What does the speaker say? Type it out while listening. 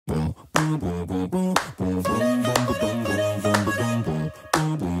What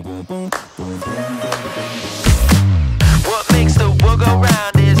makes the world go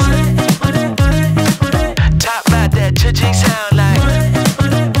round is top about that cha-ching sound like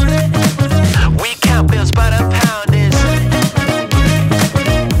we count bills by the pound is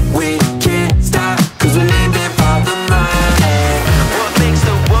we can't stop cause we're living for the money. What makes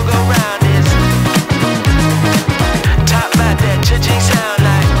the world go round is top about that cha-ching sound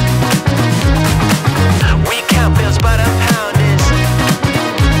like we count bills by the pound is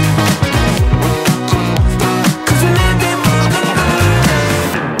cause we're living for the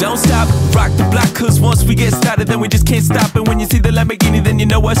money. Don't stop, rock the block, cause once we get started then we just can't stop. And when you see the Lamborghini then you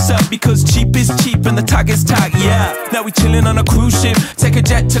know what's up, because cheap is cheap and the talk is talk, yeah. Now we chillin' on a cruise ship, take a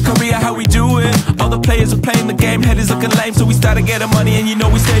jet to Korea, how we do it. All the players are playing the game, head is looking lame, so we started getting money and you know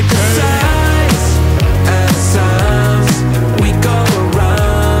we stay precise.